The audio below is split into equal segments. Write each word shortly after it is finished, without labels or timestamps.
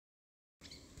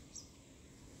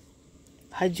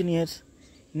Hi juniors,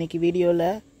 இன்னைக்கு வீடியோவில்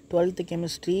 12th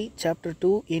chemistry chapter 2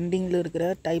 எண்டிங்கில் இருக்கிற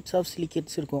டைப்ஸ் ஆஃப்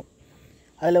சிலிகேட்ஸ் இருக்கும்.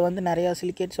 அதில் வந்து நிறையா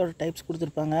சிலிகேட்ஸோட டைப்ஸ்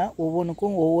கொடுத்துருப்பாங்க.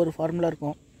 ஒவ்வொன்றுக்கும் ஒவ்வொரு ஃபார்முலா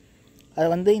இருக்கும்.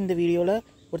 அதை இந்த வீடியோவில்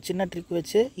ஒரு சின்ன ட்ரிக்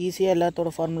வச்சு ஈஸியாக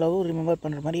எல்லாத்தோட ஃபார்முலாவும் ரிமெம்பர்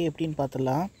பண்ணுற மாதிரி எப்படின்னு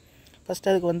பார்த்துடலாம். ஃபஸ்ட்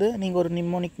அதுக்கு நீங்கள் ஒரு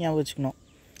நிமோனிக் ஞாபகம் வச்சுக்கணும்.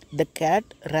 த கேட்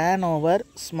ரேன் ஓவர்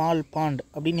ஸ்மால் பாண்ட்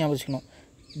அப்படின்னு ஞாபகம் வச்சுக்கணும்.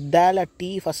 டேல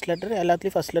டி ஃபஸ்ட் லெட்டர்,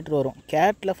 எல்லாத்துலேயும் ஃபஸ்ட் லெட்டர் வரும்.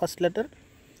 கேட்டில் first letter,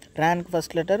 ரேனுக்கு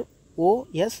first letter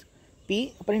OS B,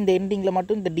 அப்புறம் இந்த எண்டிங்கில்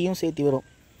மட்டும் இந்த டியும் சேர்த்து வரும்.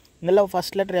 இதெல்லாம்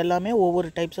ஃபஸ்ட் லெட்டர் எல்லாமே ஒவ்வொரு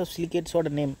டைப்ஸ் ஆஃப் சிலிகேட்ஸோட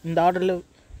நேம். இந்த ஆர்டரில்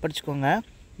படிச்சுக்கோங்க.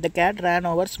 த கேட் ரேன்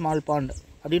ஓவர் ஸ்மால் பாண்ட்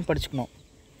அப்படின்னு படிச்சுக்கணும்.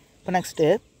 இப்போ நெக்ஸ்ட்டு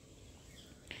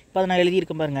அதை நான்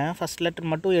எழுதியிருக்கேன் பாருங்கள். ஃபஸ்ட் லெட்டர்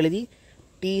மட்டும் எழுதி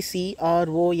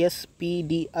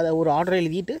TCROSPD அதை ஒரு ஆர்டர்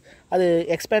எழுதிட்டு அது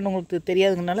எக்ஸ்பேண்ட் உங்களுக்கு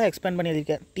தெரியாதுங்கனால எக்ஸ்பேண்ட் பண்ணி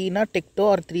எழுதியிருக்கேன். டீனா டெக்டோ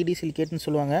ஆர் 3D சிலிகேட்னு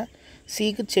சொல்லுவாங்க.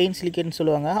 சிக்கு செயின் சிலிகேட்னு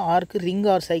சொல்லுவாங்க. ஆருக்கு ரிங்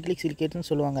ஆர் சைக்கிளிக் சிலிகேட்னு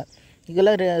சொல்லுவாங்க.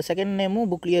 இதெல்லாம் செகண்ட் நேமும்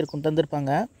புக்லேயே இருக்கும்,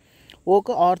 தந்திருப்பாங்க.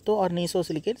 ஓக்கு ortho R நீசோ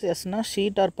silicates, எஸ்னா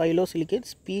sheet R bylaw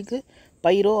silicates, பிக்கு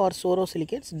பைரோ ஆர் சோரோ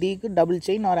சிலிகேட்ஸ், டிக்கு டபுள்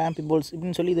செயின் ஆர் ஆம்பிபோல்ஸ்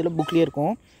இப்படின்னு சொல்லி இதில் புக்லேயே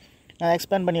இருக்கும். நான்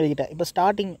எக்ஸ்பேண்ட் பண்ணி எழுதிட்டேன். இப்போ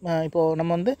ஸ்டார்டிங் இப்போது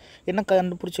நம்ம என்ன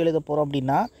கண்டுபிடிச்சி எழுத போகிறோம்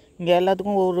அப்படின்னா, இங்கே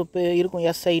எல்லாத்துக்கும் ஒரு இருக்கும்.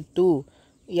 SI2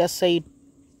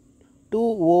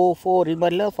 SI2O4 இது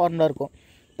மாதிரிலாம் ஃபார்முலா இருக்கும்.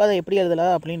 இப்போ அதை எப்படி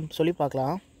எழுதலாம் அப்படின்னு சொல்லி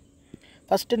பார்க்கலாம்.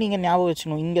 ஃபஸ்ட்டு நீங்கள் ஞாபகம்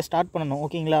வச்சுக்கணும், இங்கே ஸ்டார்ட் பண்ணணும்.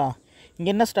 ஓகேங்களா? இங்கே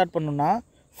என்ன ஸ்டார்ட் பண்ணணும்னா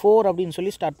 4 அப்படின்னு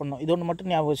சொல்லி ஸ்டார்ட் பண்ணணும். இது ஒன்று மட்டும்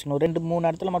ஞாபகம் வச்சுக்கணும். 2-3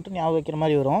 இடத்துல மட்டும் ஞாபகம் வைக்கிற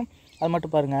மாதிரி வரும். அது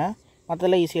மட்டும் பாருங்கள்,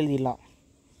 மற்றதெல்லாம் ஈஸியாக எழுதிடலாம்.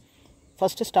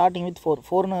 ஃபஸ்ட்டு ஸ்டார்டிங் வித்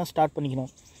 4ன்னு ஸ்டார்ட்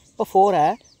பண்ணிக்கணும். இப்போ 4-ஐ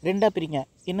 2ஆக பிரிங்க.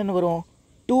 என்னென்னு வரும்?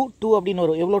 2 அப்படின்னு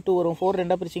வரும். எவ்வளோ 2 வரும்? 4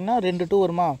 2ஆக பிரிச்சிங்கன்னா 2 2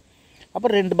 வருமா?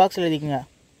 அப்புறம் 2 பாக்ஸ் எழுதிக்கங்க.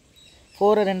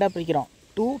 4-ஐ 2ஆக பிரிக்கிறோம்.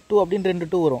 2 அப்படின்னு 2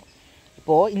 2 வரும்.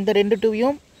 இப்போது இந்த 2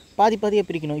 2வையும் பாதி பாதியாக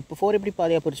பிரிக்கணும். இப்போ 4 எப்படி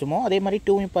பாதியாக பிரிச்சோமோ அதே மாதிரி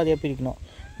 2வையும் பாதியாக பிரிக்கணும்.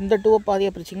 இந்த 2-ஐ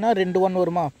பாதியாக பிரிச்சிங்கன்னா 2 1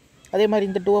 வருமா? அதே மாதிரி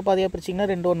இந்த 2-ஐ பாதியாக பிரிச்சிங்கன்னா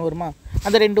 2 1 வருமா?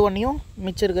 அந்த 2 1ஐயும்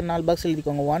மிச்சம் இருக்கிற 4 பாக்ஸ்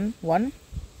எழுதிக்கோங்க. 1 1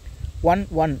 1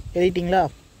 1 எழுதிட்டிங்களா?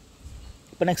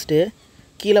 இப்போ நெக்ஸ்ட்டு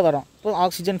கீழே வரோம். இப்போ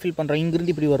ஆக்சிஜன் ஃபில் பண்ணுறோம்.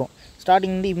 இங்கேருந்து இப்படி வரும்.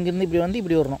 ஸ்டார்டிங் இங்கேருந்து இப்படி வந்து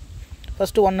இப்படி வரணும்.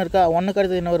 ஃபஸ்ட்டு 1 இருக்கா? 1க்கு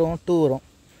அடுத்து என்ன வரும்? 2 வரும்.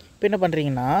 இப்போ என்ன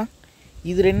பண்ணுறீங்கன்னா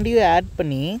இது ரெண்டையும் ஆட்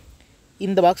பண்ணி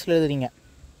இந்த பாக்ஸில் எழுதுறீங்க.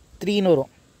 3ன்னு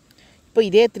வரும். இப்போ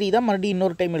இதே 3 தான் மறுபடியும்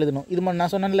இன்னொரு டைம் எழுதணும். இது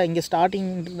நான் சொன்னேன்ல, இங்கே ஸ்டார்டிங்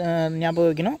ஞாபகம்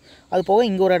வைக்கணும். அது போக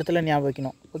இங்கே ஒரு இடத்துல ஞாபகம்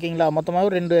வைக்கணும். ஓகேங்களா? மொத்தமாக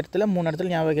 2 இடத்துல 3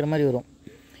 இடத்துல ஞாபகம் வைக்கிற மாதிரி வரும்.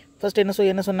 ஃபஸ்ட்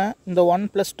என்ன சொன்னேன்? இந்த 1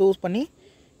 + 2 பண்ணி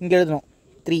இங்கே எழுதணும்.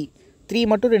 3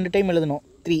 மட்டும் 2 டைம் எழுதணும்.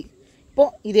 3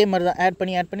 இப்போது இதே மாதிரி தான் ஆட்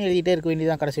பண்ணி எழுதிட்டே இருக்க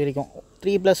வேண்டியதான் கடைசி வரைக்கும்.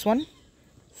 3 + 1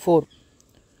 4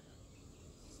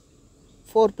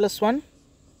 4 + 1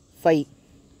 5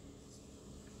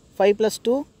 5 +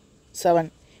 2 7.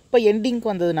 இப்போ எண்டிங்க்கு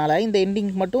வந்ததுனால இந்த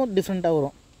எண்டிங்க்கு மட்டும் டிஃப்ரெண்ட்டாக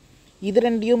வரும். இது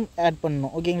ரெண்டையும் ஆட்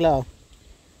பண்ணணும். ஓகேங்களா?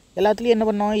 எல்லாத்துலேயும் என்ன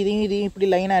பண்ணோம்? இதையும் இப்படி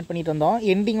லைனாக ஆட் பண்ணிட்டு வந்தோம்.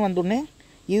 எண்டிங் வந்தோடனே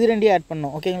இது ரெண்டையும் ஆட்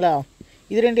பண்ணோம். ஓகேங்களா?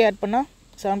 இது ரெண்டையும் ஆட் பண்ணால்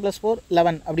 7 + 4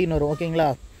 11 அப்படின்னு வரும். ஓகேங்களா?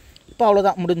 இப்போ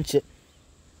அவ்வளோதான், முடிஞ்சிச்சு.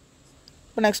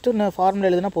 இப்போ நெக்ஸ்ட்டு ஃபார்முலா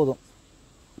எழுதுனா போதும்.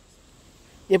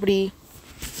 எப்படி?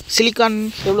 சிலிக்கான்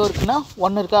எவ்வளோ இருக்குன்னா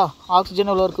 1 இருக்கா? ஆக்சிஜன்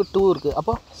எவ்வளோ இருக்குது? 2 இருக்குது.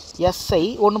 அப்போ SI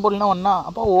 1 போடலனா 1,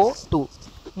 அப்போ O2.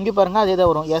 இங்கே பாருங்கள், அதே தான்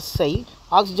வரும். SI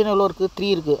ஆக்சிஜன் எவ்வளோ இருக்குது? 3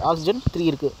 இருக்குது. ஆக்சிஜன் 3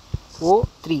 இருக்குது.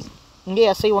 O3. இங்கே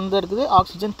SI 1 தான் இருக்குது,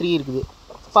 ஆக்சிஜன் 3 இருக்குது.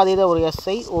 இப்போ அதே தான் ஒரு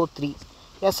SiO3.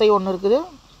 SI 1 இருக்குது,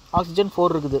 ஆக்சிஜன் 4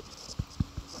 இருக்குது.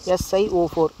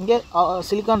 SiO4. இங்கே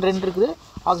சிலிக்கான் 2 இருக்குது,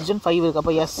 ஆக்சிஜன் 5 இருக்குது.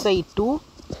 அப்போ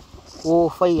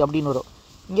Si2O5 அப்படின்னு வரும்.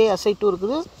 இங்கே Si2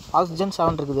 இருக்குது, ஆக்சிஜன்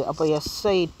 7 இருக்குது. அப்போ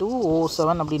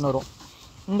Si2O7 அப்படின்னு வரும்.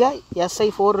 இங்கே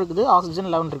Si4 இருக்குது, ஆக்சிஜன்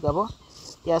 11 இருக்குது. அப்போ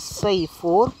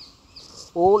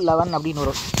Si4O11 அப்படின்னு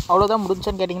வரும். அவ்வளோதான்,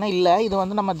 முடிஞ்சான்னு கேட்டிங்கன்னா இல்லை. இது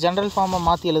நம்ம ஜென்ரல் ஃபார்மை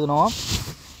மாற்றி எழுதணும்.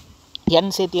 N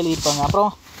சேர்த்து எழுதியிருப்பாங்க. அப்புறம்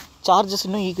சார்ஜஸ்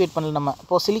இன்னும் ஈக்குவேட் பண்ணல நம்ம.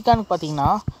 இப்போது சிலிக்கானுக்கு பார்த்தீங்கன்னா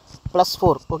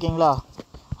 +4. ஓகேங்களா?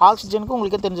 ஆக்சிஜனுக்கு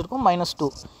உங்களுக்கே தெரிஞ்சிருக்கும் -2.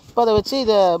 இப்போ அதை வச்சு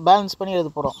இதை பேலன்ஸ் பண்ணி எழுத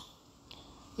போகிறோம்.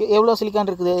 எவ்வளோ சிலிக்கான்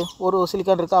இருக்குது? ஒரு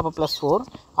சிலிக்கான் இருக்கா? அப்போ +4.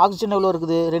 ஆக்சிஜன் எவ்வளோ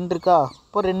இருக்குது? 2 இருக்கா?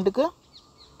 இப்போ 2க்கு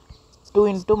 2 ×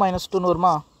 -2ன்னு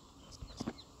வருமா?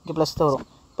 இங்கே ப்ளஸ் தான் வரும்.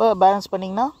 இப்போ பேலன்ஸ்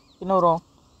பண்ணிங்கன்னா என்ன வரும்?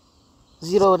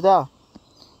 0 வருதா?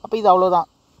 அப்போ இது அவ்வளோதான்,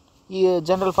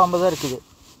 ஜென்ரல் ஃபார்மில் தான் இருக்குது.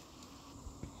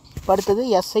 இப்போ அடுத்தது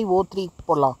SiO3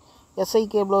 போடலாம்.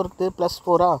 SIக்கு எவ்வளோ இருக்குது?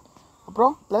 +4.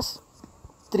 அப்புறம்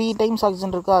 +3 டைம்ஸ்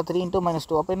ஆக்சிஜன் இருக்கா? 3 ×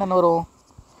 -2. அப்போ என்னென்ன வரும்?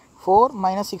 4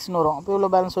 - 6ன்னு வரும். அப்போ எவ்வளோ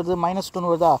பேலன்ஸ் வருது? -2ன்னு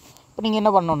வருதா? இப்போ நீங்கள்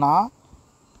என்ன பண்ணணுன்னா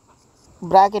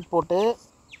ப்ராக்கெட் போட்டு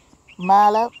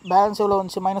மேலே பேலன்ஸ் எவ்வளோ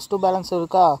வந்துச்சு? -2 பேலன்ஸ்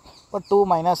இருக்கா? இப்போ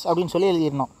 2- அப்படின்னு சொல்லி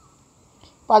எழுதிடணும்.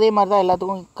 இப்போ அதே மாதிரி தான்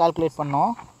எல்லாத்துக்கும் கால்குலேட்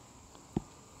பண்ணோம்.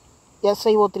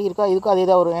 SiO3 இருக்கா? இதுக்கும் அதே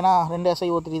தான் வரும். ஏன்னா 2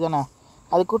 SiO3 தானே,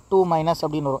 அதுக்கு 2-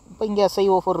 அப்படின்னு வரும். இப்போ இங்கே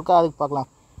SiO4 இருக்கா? அதுக்கு பார்க்கலாம்.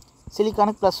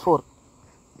 சிலிக்கானுக்கு +4.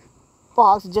 இப்போ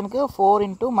ஆக்சிஜனுக்கு 4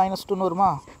 × -2 வருமா?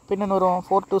 இப்போ என்ன வரும்?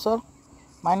 4 2 சார்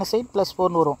 -8 +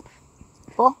 4 வரும்.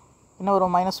 இப்போது என்ன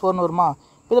வரும்? -4 வருமா?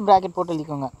 இப்போ இதை ப்ராக்கெட் போட்டு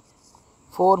எழுதிக்கோங்க.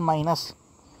 4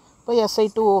 இப்போ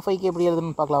Si2O5க்கு எப்படி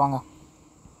எழுதுன்னு பார்க்கலாம் வாங்க.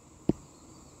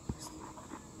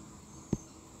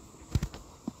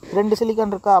 2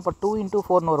 சிலிக்கான் இருக்கா, அப்போ 2 ×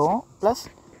 4 வரும். ப்ளஸ்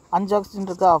 5 ஆக்சிஜன்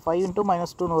இருக்கா, 5 ×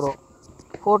 -2 வரும்.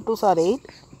 4 2 சார் 8,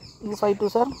 இது 5 2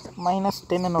 சார்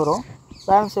 -10 வரும்.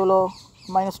 பேலன்ஸ் எவ்வளோ?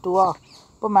 -2வா?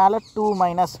 இப்போ மேலே 2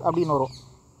 அப்படின்னு வரும்.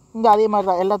 இங்கே அதே மாதிரி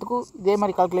தான் எல்லாத்துக்கும் இதே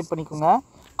மாதிரி கால்குலேட் பண்ணிக்கோங்க.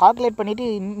 கால்குலேட் பண்ணிவிட்டு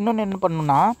இன்னொன்று என்ன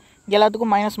பண்ணணுன்னா,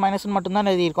 எல்லாத்துக்கும் மைனஸ்ன்னு மட்டும்தான்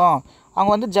எழுதியிருக்கோம்.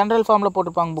 அவங்க வந்து ஜென்ரல் ஃபார்மில்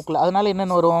போட்டிருப்பாங்க புக்கில். அதனால்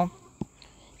என்னென்னு வரும்?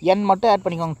 n மட்டும் ஆட்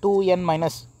பண்ணிக்கோங்க. 2n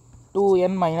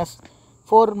 -2n -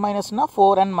 4 மைனஸ்னால்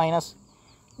 4n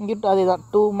 - இங்கிட்டு அதே தான்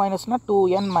 2 மைனஸ்னால்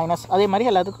 2n - அதே மாதிரி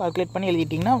எல்லாத்துக்கும் கால்குலேட் பண்ணி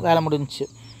எழுதிட்டிங்கன்னா வேலை முடிஞ்சிச்சு.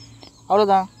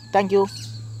 அவ்வளோதான். தேங்க்யூ.